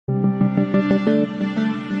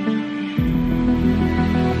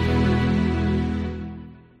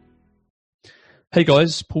Hey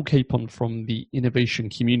guys, Paul Capon from the innovation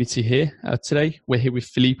community here. Today we're here with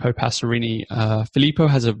Filippo Passerini. Filippo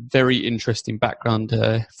has a very interesting background,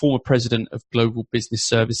 former president of Global Business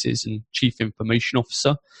Services and Chief Information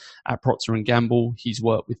Officer at Procter & Gamble. He's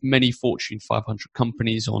worked with many Fortune 500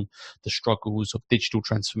 companies on the struggles of digital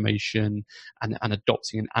transformation and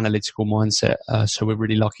adopting an analytical mindset. So we're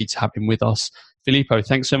really lucky to have him with us. Filippo,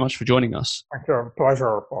 thanks so much for joining us. Thank you.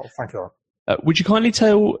 Pleasure, Paul. Thank you. Would you kindly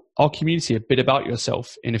tell our community a bit about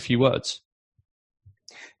yourself in a few words?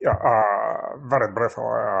 Yeah, very briefly,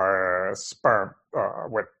 I spent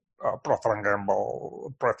with Procter &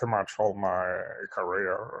 Gamble pretty much all my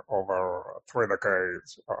career, over 3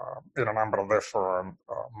 decades, in a number of different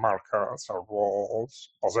markets, roles,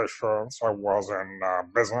 positions. I was in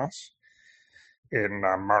business, in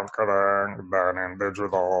marketing, then in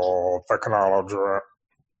digital technology,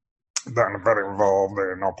 then very involved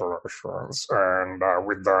in operations. And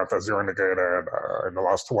with that, as you indicated, in the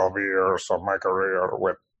last 12 years of my career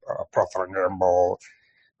with Procter & Gamble,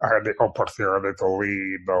 I had the opportunity to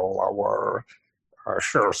lead all our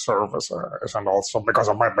shared services. And also because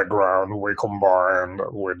of my background, we combined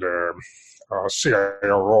with the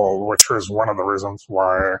CIO role, which is one of the reasons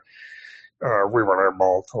why we were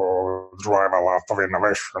able to drive a lot of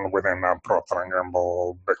innovation within Procter &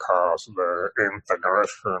 Gamble, because the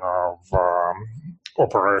integration of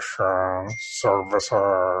operations,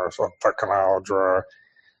 services, and technology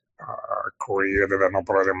created an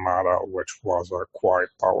operating model which was quite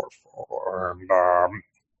powerful.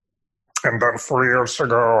 And then 3 years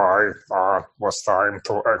ago, I thought it was time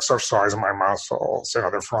to exercise my muscles in a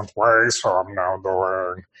different way. So I'm now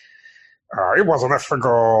doing. It was a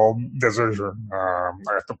difficult decision. I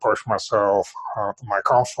had to push myself out of my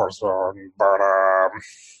comfort zone, but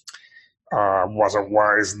was a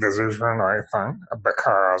wise decision, I think,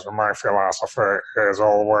 because my philosophy is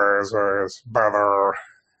always is better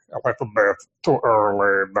a little bit too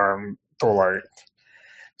early than too late.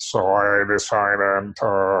 So I decided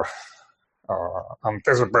to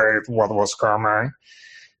anticipate what was coming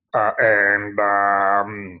and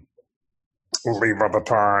leave at a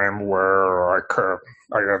time where I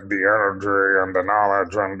had the energy and the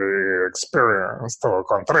knowledge and the experience to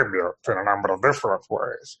contribute in a number of different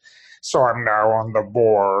ways. So I'm now on the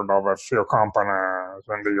board of a few companies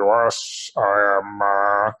in the US. I am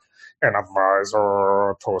an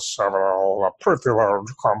advisor to several pretty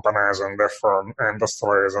large companies in different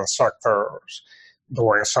industries and sectors,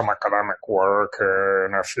 doing some academic work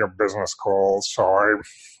in a few business schools. So I've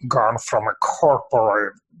gone from a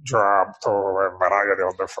corporate job to a variety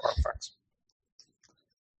of different things.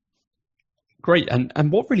 Great.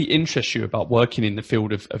 And what really interests you about working in the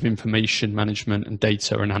field of information management and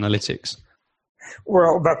data and analytics?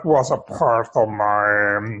 Well, that was a part of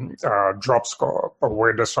my job scope.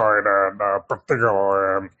 We decided,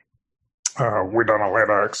 particularly with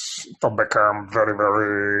analytics, to become very,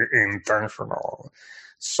 very intentional.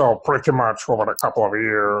 So pretty much over a couple of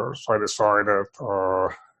years, I decided to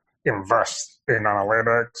invest in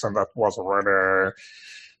analytics, and that was already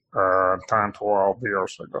 10, 12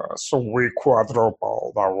 years ago. So we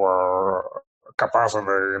quadrupled our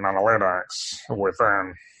capacity in analytics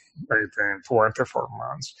within 18, 24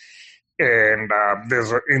 months. And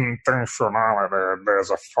there's an intentionality,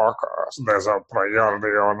 there's a focus, there's a priority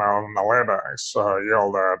on analytics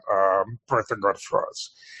yielded pretty good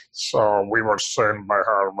fruits. So we were seen by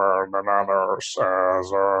Harvard and others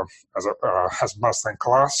as best in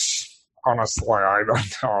class. Honestly, I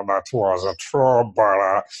don't know that was true,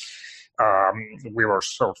 but we were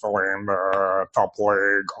certainly in the top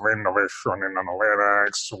league of innovation in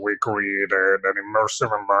analytics. We created an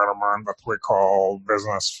immersive environment that we call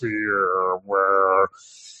Business Sphere, where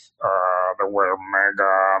there were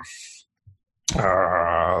mega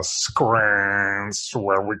screens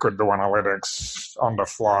where we could do analytics on the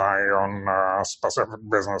fly on specific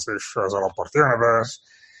business issues or opportunities.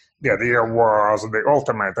 The idea was, the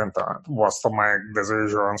ultimate intent was to make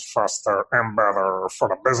decisions faster and better for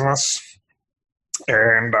the business.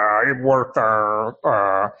 And it worked out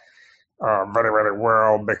very, very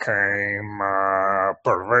well, became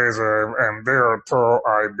pervasive. And there too,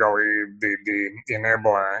 I believe the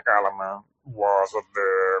enabling element was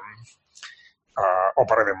the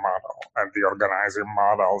operating model and the organizing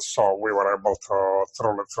model. So we were able to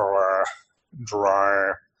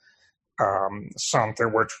drive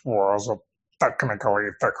something which was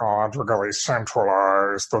technologically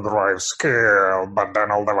centralized to drive scale, but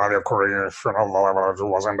then all the value creation, all the leverage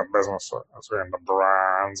was in the businesses, in the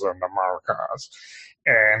brands and the markets.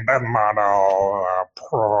 And that model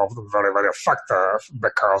proved very, very effective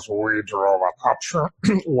because we drove adoption.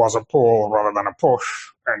 Was a pull rather than a push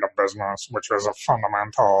in the business, which is a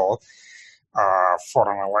fundamental for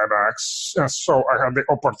analytics. And so I had the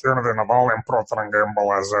opportunity not only in Procter &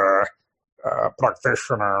 Gamble as a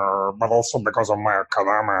practitioner, but also because of my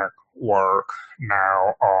academic work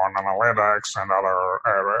now on analytics and other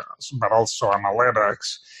areas, but also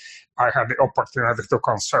analytics. I had the opportunity to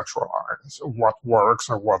conceptualize what works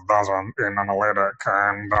and what doesn't in analytics.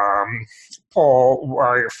 And Paul,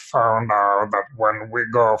 I found out that when we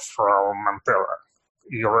go from empiric,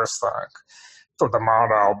 heuristic, to the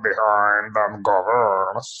model behind that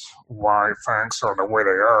governs why things are the way they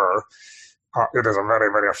are, it is a very,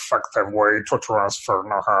 very effective way to transfer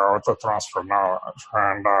know-how, to transfer knowledge.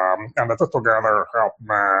 And the two together help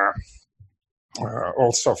me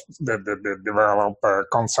also develop a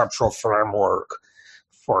conceptual framework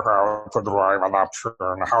for how to drive adoption,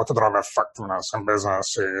 how to drive effectiveness in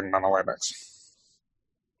business in analytics.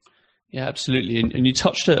 Yeah, absolutely. And you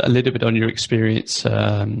touched a little bit on your experience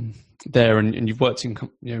there, and you've worked in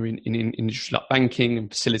industries like banking and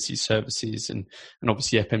facility services, and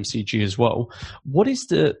obviously FMCG as well. What is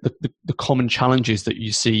the common challenges that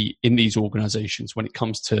you see in these organizations when it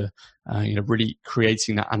comes to really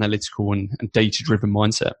creating that analytical and data-driven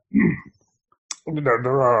mindset?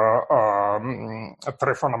 There are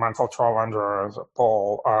three fundamental challenges,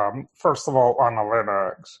 Paul. First of all,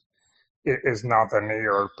 analytics. It is not an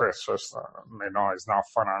ERP system. It's not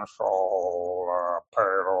financial,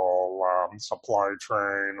 payroll, supply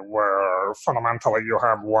chain, where fundamentally you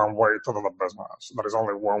have one way to do the business. There is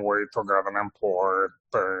only one way to get an employee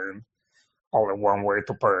paid, only one way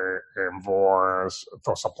to pay invoice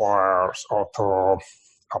to suppliers or to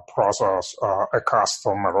process a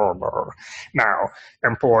customer order. Now,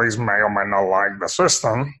 employees may or may not like the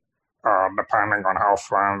system, depending on how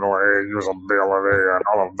friendly, usability, and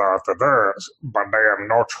all of that it is, but they have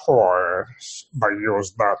no choice but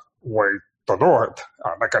use that way to do it.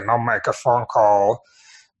 They cannot make a phone call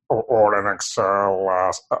or an Excel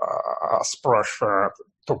spreadsheet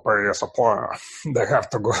to pay a supplier. They have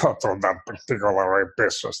to go through that particular AP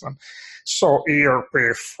system. So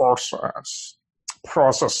ERP forces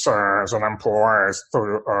processes and employees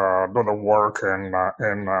to do the work in a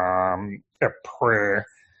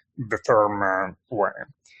predetermined way.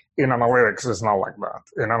 In analytics, it's not like that.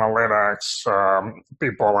 In analytics,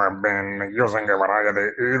 people have been using a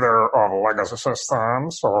variety either of legacy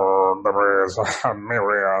systems, or there is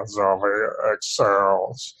myriads of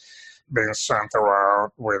Excels being sent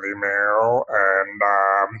around with email, and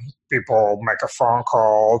people make a phone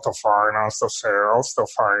call to finance, to sales, to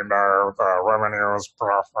find out revenues,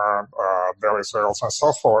 profit, daily sales, and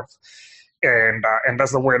so forth. And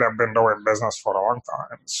that's the way they've been doing business for a long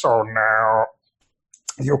time. So now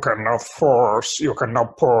you cannot force, you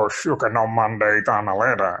cannot push, you cannot mandate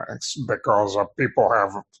analytics, because people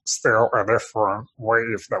have still a different way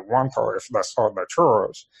if they want to, if that's how they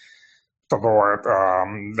choose to do it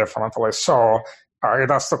differently. So it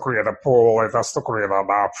has to create a pull, it has to create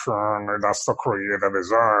adoption, it has to create a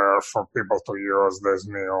desire for people to use these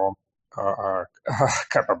new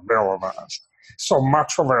capabilities. So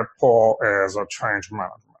much of it, Paul, is a change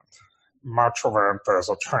management. Much of it is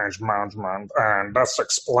a change management, and that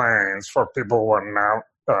explains for people who are now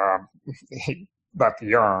that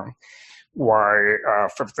young why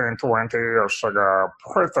 15, 20 years ago,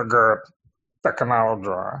 pretty good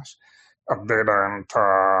technologies didn't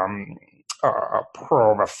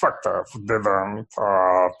prove effective, didn't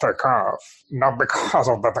take off. Not because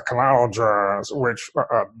of the technologies, which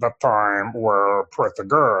at that time were pretty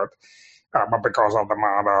good, but because of the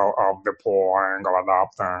model of deploying or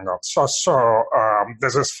adopting. So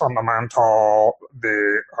this is fundamental,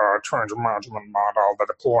 the change management model, the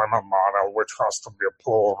deployment model, which has to be a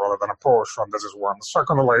pull rather than a push, and this is one.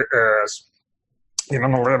 Secondly is, in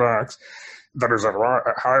analytics, there is a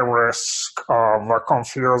high risk of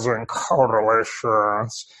confusing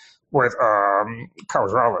correlations with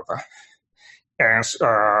causality. And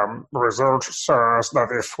research says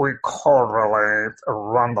that if we correlate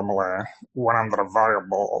randomly 100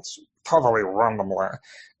 variables, totally randomly,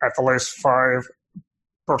 at least 5%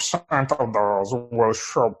 of those will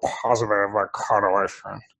show positive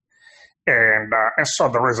correlation. And so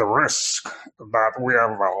there is a risk that we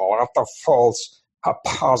have a lot of false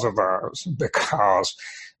positives, because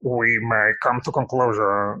we may come to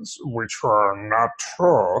conclusions which are not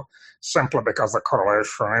true simply because the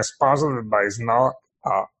correlation is positive, but is not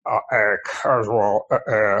a causal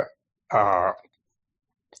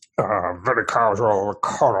very casual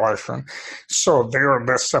correlation. So there,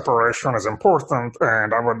 this separation is important,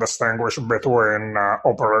 and I would distinguish between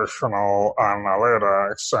operational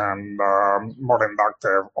analytics and more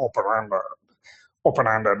inductive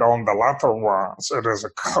open-ended. On the latter ones, it is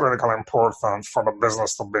critically important for the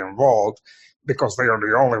business to be involved because they are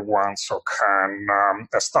the only ones who can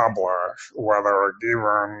establish whether a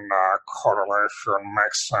given correlation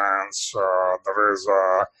makes sense, there is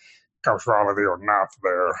a causality or not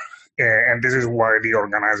there. And this is why the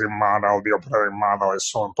organizing model, the operating model is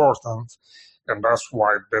so important. And that's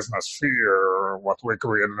why Business Sphere, what we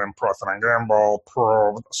created in Procter & Gamble,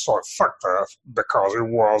 proved so effective because it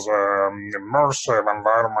was an immersive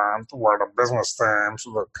environment where the business teams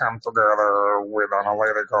would come together with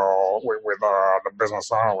the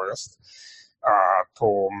business analyst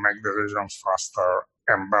to make decisions faster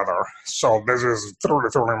and better. So this is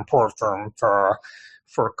truly, truly important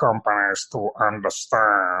for companies to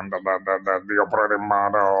understand that the operating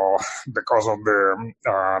model, because of the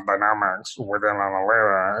dynamics within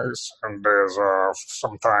analytics, and there's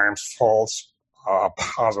sometimes false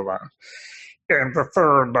positive. And the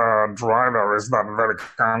third driver is that very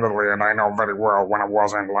candidly, and I know very well when I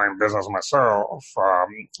was in line business myself,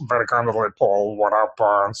 very candidly, Paul, what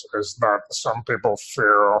happens is that some people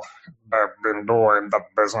feel they've been doing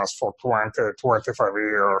that business for 20, 25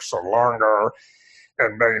 years or longer,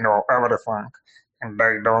 and they know everything, and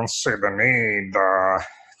they don't see the need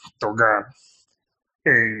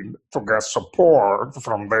to get support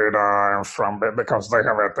from data and because they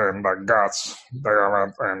have it in the guts, they have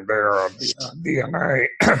it in their DNA,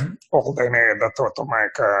 all they need to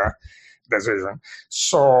make a decision.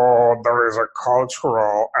 So there is a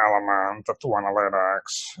cultural element to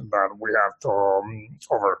analytics that we have to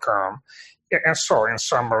overcome. And so, in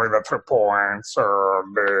summary, the 3 points are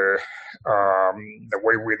the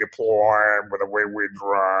way we deploy, with the way we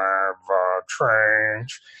drive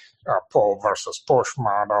change, pull versus push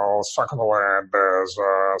model. Secondly, there's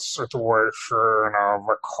a situation of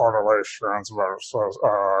correlations versus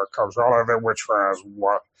causality, which is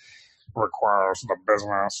what requires the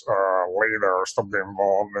business leaders to be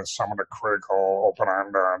involved in some of the critical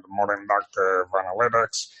open-ended, more inductive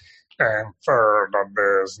analytics. And third,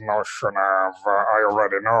 this notion of I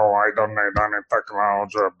already know, I don't need any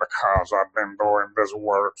technology because I've been doing this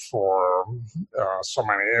work for so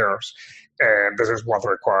many years. And this is what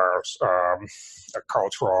requires a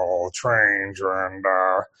cultural change. And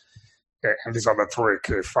these are the 3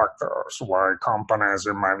 key factors why companies,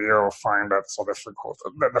 in my view, find that so difficult.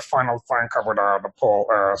 The final thing I would add, Paul,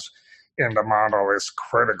 is in the model is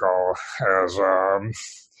critical as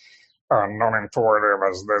non-intuitive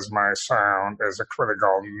as this may sound, is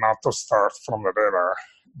critical not to start from the data,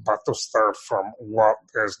 but to start from what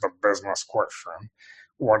is the business question,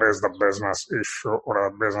 what is the business issue or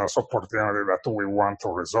the business opportunity that we want to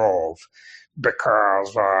resolve.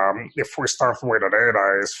 Because if we start with the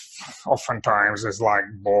data, oftentimes it's like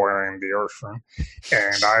boiling the ocean.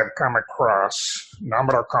 And I've come across a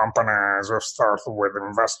number of companies who start with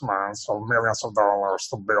investments of millions of dollars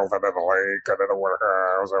to build a data lake, a data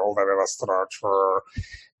warehouse, all the data structure.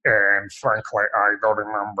 And frankly, I don't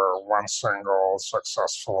remember one single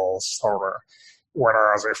successful story.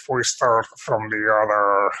 Whereas if we start from the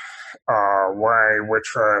other way,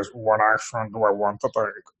 which is what action do I want to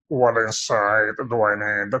take? What insight do I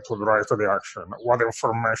need to drive to the action? What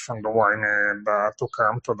information do I need to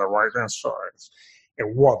come to the right insights?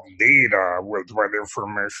 And what data will drive the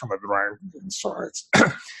information to drive the insights?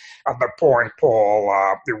 At that point, Paul,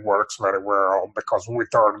 it works very well because we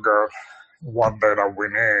target what data we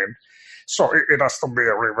need. So it has to be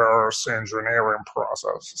a reverse engineering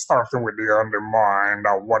process, starting with the end in mind.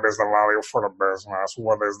 What is the value for the business?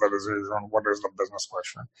 What is the decision? What is the business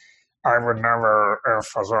question? I would never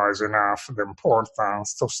emphasize enough the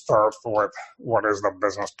importance to start with what is the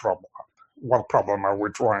business problem? What problem are we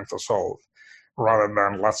trying to solve? Rather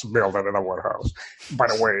than let's build it in a warehouse. By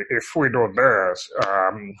the way, if we do this,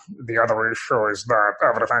 the other issue is that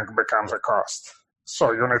everything becomes a cost.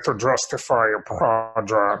 So you need to justify a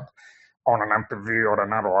project on an MPV or an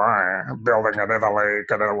ROI, building a data lake,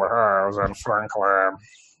 a data warehouse, and frankly,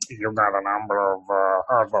 you got a number of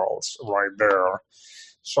hurdles right there.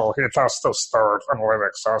 So it has to start,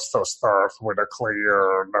 analytics has to start with a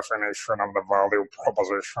clear definition of the value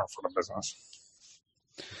proposition for the business.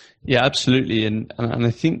 Yeah, absolutely. And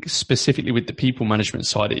I think specifically with the people management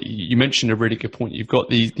side, you mentioned a really good point. You've got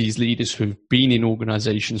these leaders who've been in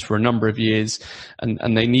organizations for a number of years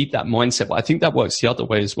and they need that mindset. But I think that works the other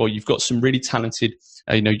way as well. You've got some really talented,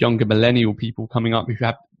 younger millennial people coming up who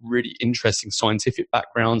have really interesting scientific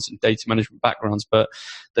backgrounds and data management backgrounds, but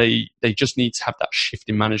they just need to have that shift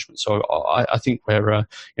in management. So I think we're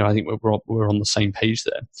on the same page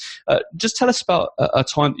there. Just tell us about a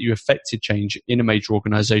time that you affected change in a major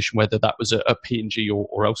organization, whether that was at P&G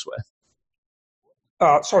or elsewhere.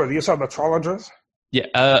 Sorry, you said the challenges? Yeah,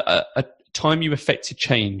 a time you affected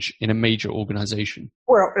change in a major organization.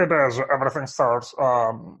 Well, it is. Everything starts,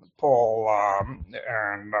 Paul,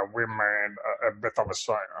 and we made a bit of a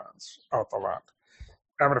science out of that.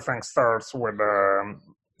 Everything starts with a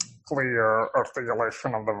clear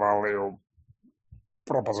articulation of the value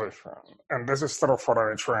proposition, and this is true for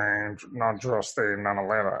any change, not just in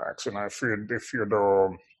analytics. If you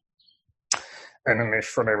do an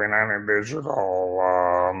initiative in any digital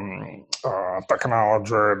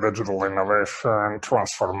technology, digital innovation,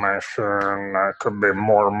 transformation, could be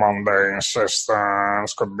more mundane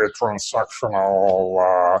systems, could be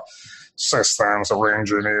transactional systems,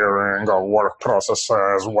 re-engineering or work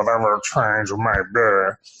processes, whatever change may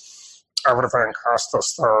be. Everything has to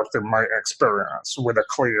start, in my experience, with a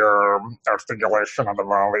clear articulation of the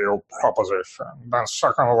value proposition. Then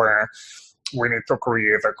secondly, we need to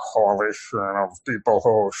create a coalition of people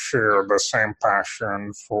who share the same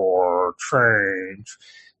passion for change.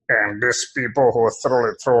 And these people who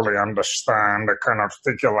truly understand, they can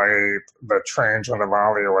articulate the change and the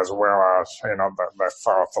value, as well as, the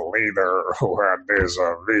thought leader who had this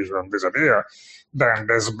vision, this idea. Then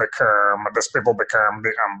these people become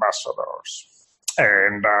the ambassadors.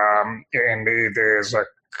 And it is a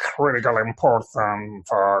critically important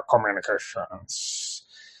for communications.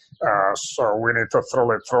 So we need to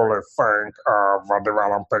truly think of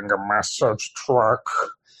developing a message track,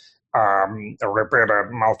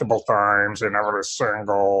 repeated multiple times in every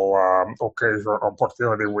single occasion,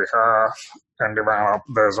 opportunity we have, and develop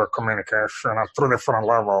this communication at 3 different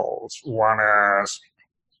levels. One is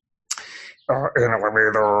an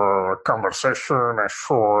elevator conversation, a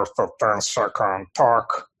short 10-second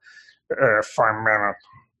talk, a 5-minute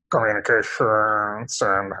communications,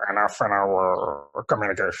 and half an hour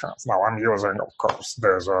communications. Now I'm using, of course,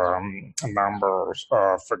 there's numbers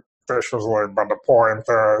fictitiously, but the point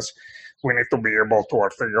is we need to be able to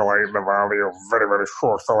articulate the value very, very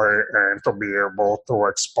shortly and to be able to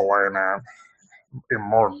explain it in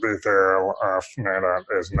more detail if needed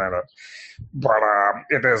is needed. But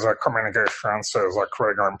it is communications is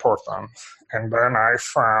critically important. And then I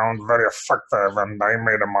found very effective, and I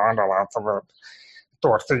made a model out of it, to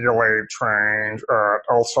articulate change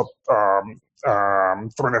also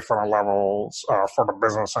 3 different levels for the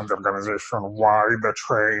business and the organization. Why the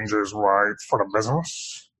change is right for the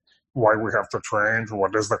business, why we have to change,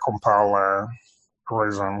 what is the compelling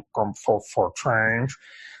reason for change,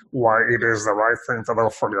 why it is the right thing to do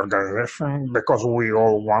for the organization, because we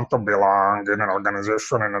all want to belong in an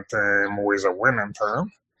organization, in a team with a winning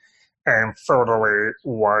team. And thirdly,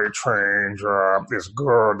 why change is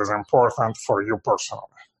good, is important for you personally.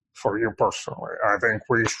 For you personally, I think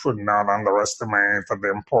we should not underestimate the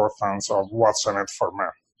importance of what's in it for me.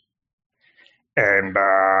 And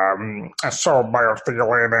so by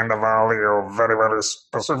articulating the value very, very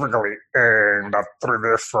specifically and at 3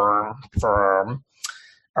 different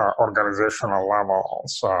organizational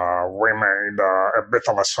levels, we made a bit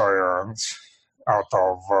of a science out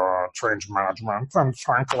of change management. And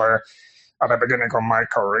frankly, at the beginning of my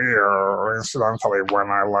career, incidentally, when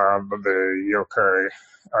I left the UK,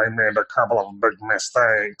 I made a couple of big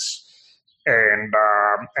mistakes, and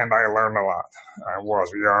I learned a lot. I was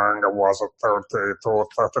young. I was a 32,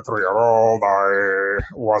 33-year-old. I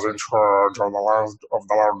was in charge of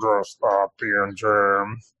the largest P&G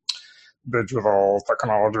digital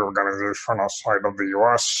technology organization outside of the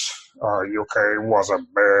US. UK was a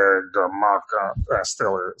big market,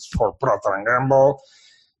 still is, for Procter & Gamble.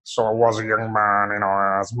 So I was a young man,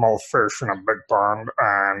 a small fish in a big pond,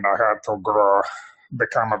 and I had to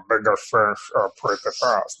become a bigger fish pretty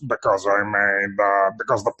fast because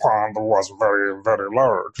because the pond was very, very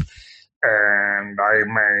large. And I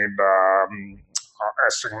made a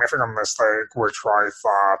significant mistake, which I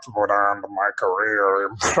thought would end my career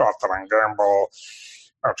in Procter & Gamble.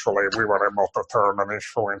 Actually, we were able to turn an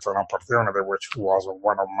issue into an opportunity, which was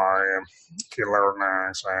one of my key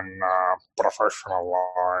learnings in professional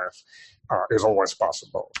life. Is always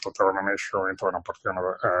possible to turn an issue into an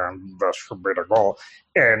opportunity, and that should be the goal.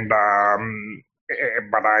 And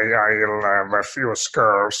but I have a few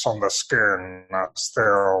scars on the skin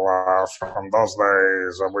still from those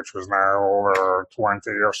days, which was now over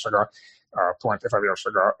 25 years ago.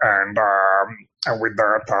 And with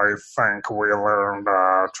that, I think we learned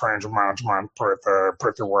change management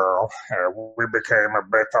pretty well. We became a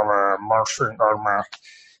bit of a marching army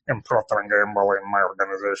in Procter and Gamble in my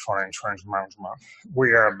organization in change management.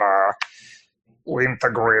 We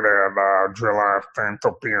integrated Gillette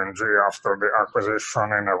into P&G after the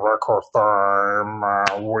acquisition in a record time.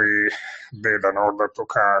 We did an order to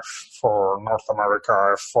cash for North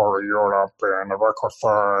America, for Europe in a record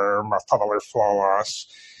time, totally flawless.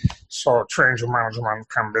 So change management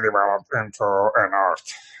can be developed into an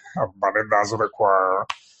art, but it does require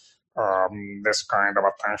this kind of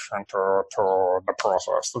attention to the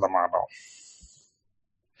process, to the model.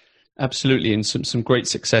 Absolutely, and some great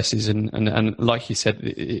successes, and like you said,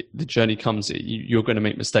 the journey comes. You're going to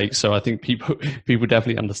make mistakes, so I think people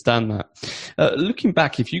definitely understand that. Looking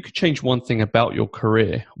back, if you could change one thing about your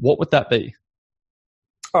career, what would that be?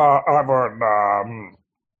 I would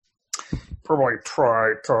probably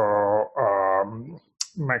try to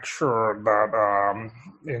make sure that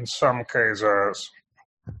in some cases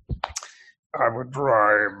I would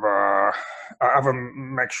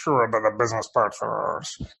make sure that the business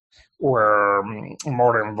partners were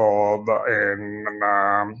more involved in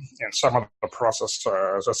some of the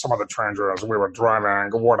processes, some of the changes we were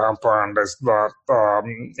driving. What happened is that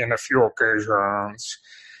in a few occasions,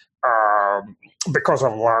 because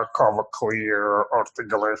of lack of a clear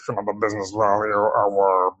articulation of the business value,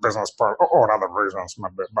 our business or other reasons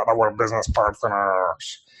maybe, but our business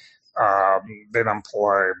partners didn't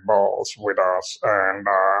play balls with us, and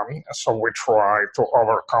so we try to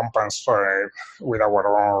overcompensate with our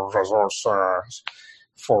own resources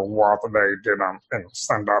for what they didn't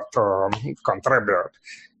stand up to contribute.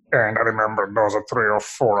 And I remember those are 3 or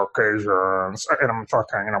 4 occasions, and I'm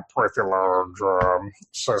talking, pretty large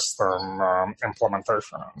system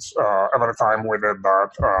implementations. Every time we did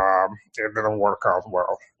that, it didn't work out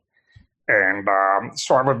well. And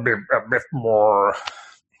so I would be a bit more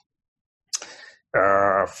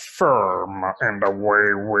firm in the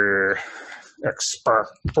way we expect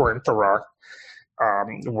to interact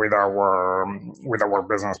with our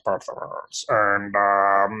business partners, and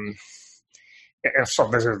so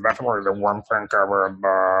this is definitely the one thing I would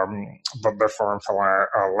the difference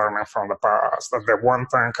learning from the past. The one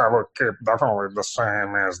thing I would keep definitely the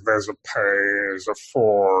same is there's a pace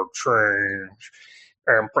for change,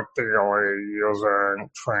 and particularly using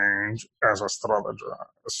change as a strategy.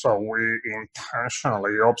 So we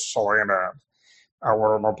intentionally obsoleted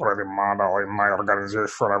our operating model in my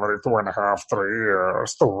organization every 2.5, 3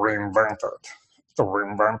 years to reinvent it.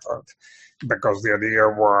 Because the idea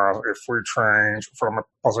was if we change from a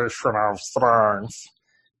position of strength,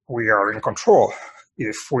 we are in control.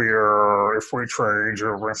 If we change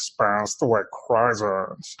in response to a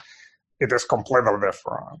crisis, it is completely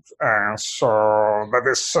different. And so that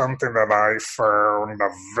is something that I found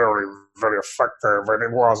very, very effective. And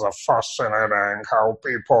it was fascinating how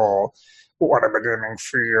people who at the beginning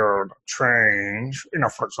feared change,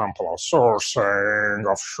 for example, outsourcing,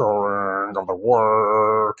 offshoring of the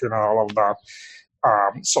work, all of that.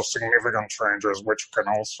 So significant changes, which can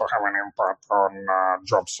also have an impact on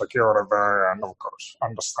job security and, of course,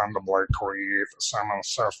 understandably create some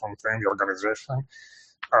uncertainty in the organization.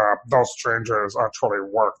 Those changes actually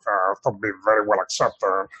worked out to be very well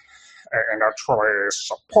accepted and actually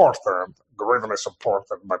greatly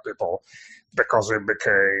supported by people, because it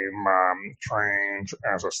became change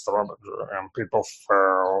as a strategy, and people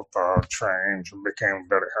felt change became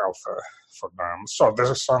very healthy for them. So this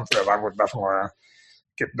is something that I would definitely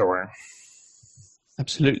keep doing.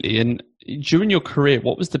 Absolutely. And during your career,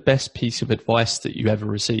 what was the best piece of advice that you ever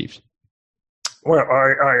received? Well,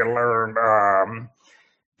 I learned,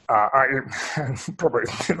 I probably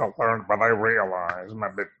didn't learn, but I realized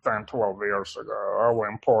maybe 10, 12 years ago how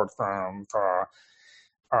important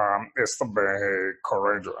is to be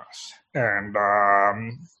courageous. And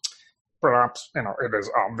perhaps, it is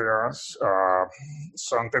obvious,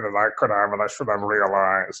 something that I should have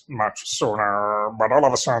realized much sooner. But all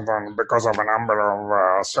of a sudden, because of a number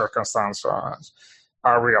of circumstances,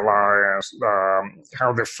 I realized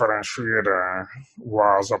how differentiating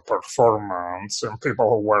was a performance in people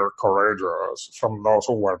who were courageous from those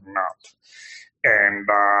who were not. And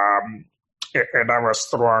I would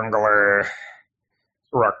strongly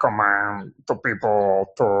recommend to people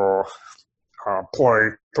to play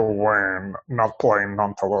to win, not play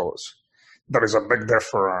not to lose. There is a big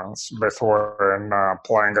difference between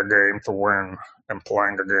playing a game to win and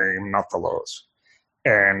playing a game not to lose.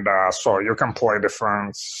 And so you can play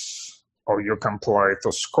defense or you can play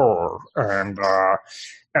to score. And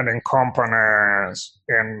in companies,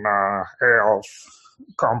 in health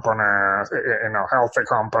companies, healthy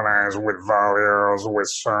companies with values, with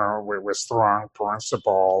strong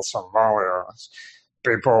principles and values,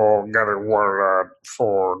 people get rewarded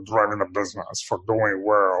for driving the business, for doing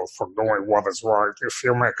well, for doing what is right. If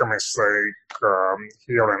you make a mistake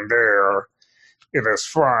here and there, it is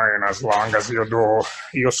fine as long as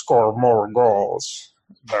you score more goals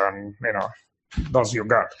than those you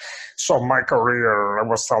got. So my career, I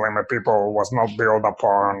was telling my people, was not built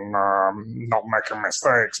upon not making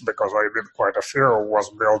mistakes, because I did quite a few. Was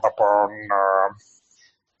built upon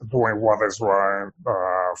doing what is right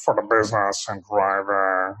for the business and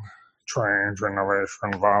driving change,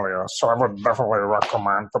 innovation, value. So I would definitely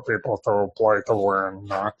recommend to people to play to win,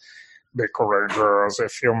 be courageous.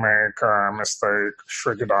 If you make a mistake,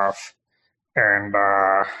 shake it off, and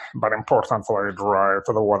but importantly, drive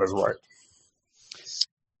to do what is right.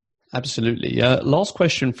 Absolutely. Last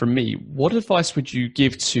question from me. What advice would you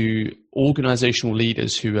give to organizational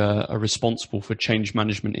leaders who are responsible for change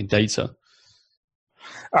management in data?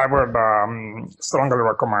 I would strongly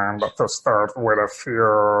recommend to start with a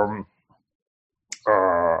few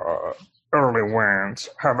early wins.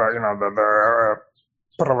 Have the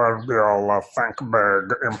proverbial think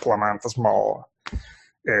big, implement small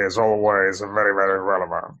is always very, very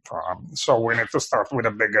relevant. So we need to start with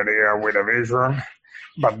a big idea, with a vision,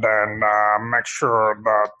 but then make sure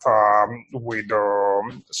that we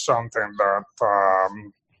do something that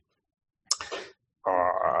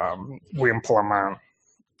we implement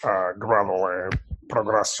gradually,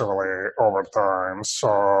 progressively over time.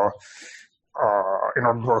 So in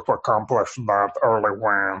order to accomplish that early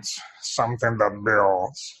wins, something that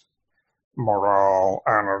builds morale,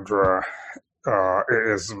 energy,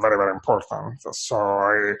 is very, very important. So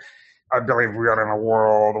I believe we are in a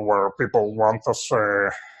world where people want to see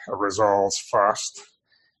results fast.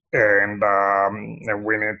 And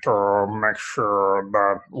we need to make sure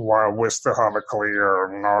that while we still have a clear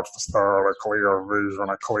North Star, a clear vision,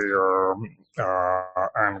 a clear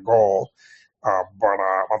end goal, but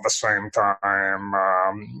at the same time,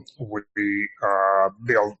 we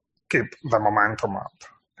keep the momentum up.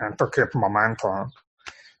 And to keep momentum,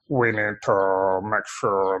 we need to make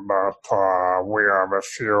sure that we have a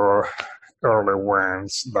few early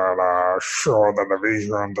wins that show that the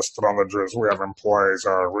vision, the strategies we have in place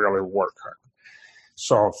are really working.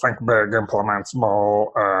 So think big, implement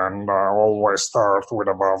small, and always start with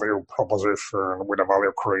a value proposition, with a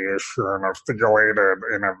value creation articulated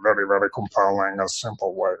in a very, very compelling and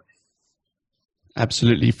simple way.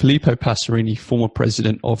 Absolutely. Filippo Passerini, former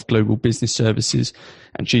president of Global Business Services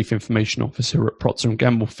and Chief Information Officer at Procter &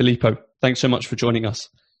 Gamble. Filippo, thanks so much for joining us.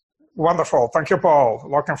 Wonderful. Thank you, Paul.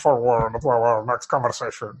 Looking forward to our next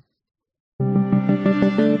conversation.